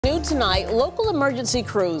tonight, local emergency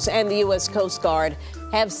crews and the U.S. Coast Guard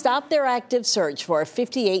have stopped their active search for a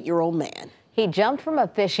 58-year-old man. He jumped from a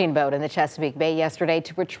fishing boat in the Chesapeake Bay yesterday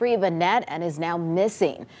to retrieve a net and is now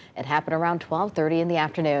missing. It happened around 12:30 in the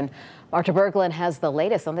afternoon. Marta Berglund has the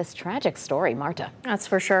latest on this tragic story. Marta. That's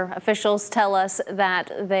for sure. Officials tell us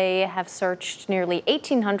that they have searched nearly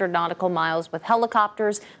 1,800 nautical miles with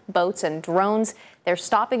helicopters, boats, and drones. They're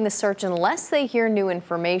stopping the search unless they hear new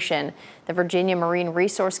information. The Virginia Marine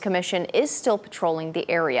Resource Commission is still patrolling the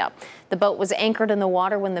area. The boat was anchored in the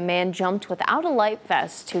water when the man jumped without a life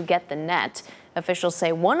vest to get the net. Officials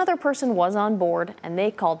say one other person was on board and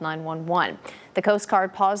they called 911. The Coast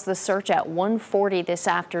Guard paused the search at 1:40 this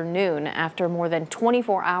afternoon after more than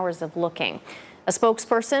 24 hours of looking. A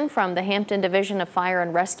spokesperson from the Hampton Division of Fire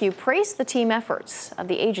and Rescue praised the team efforts of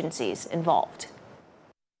the agencies involved.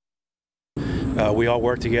 We all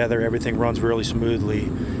work together. Everything runs really smoothly,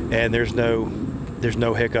 and there's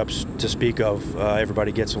no hiccups to speak of.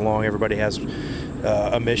 Everybody gets along. Everybody has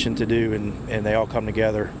a mission to do, and they all come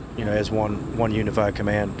together, as one unified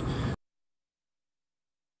command.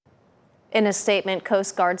 In a statement,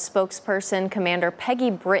 Coast Guard spokesperson Commander Peggy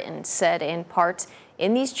Britton said in part,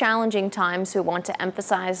 "In these challenging times, we want to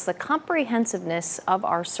emphasize the comprehensiveness of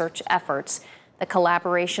our search efforts. The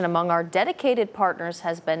collaboration among our dedicated partners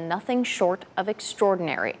has been nothing short of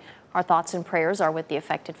extraordinary. Our thoughts and prayers are with the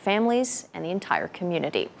affected families and the entire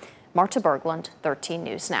community." Marta Berglund, 13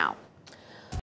 News Now.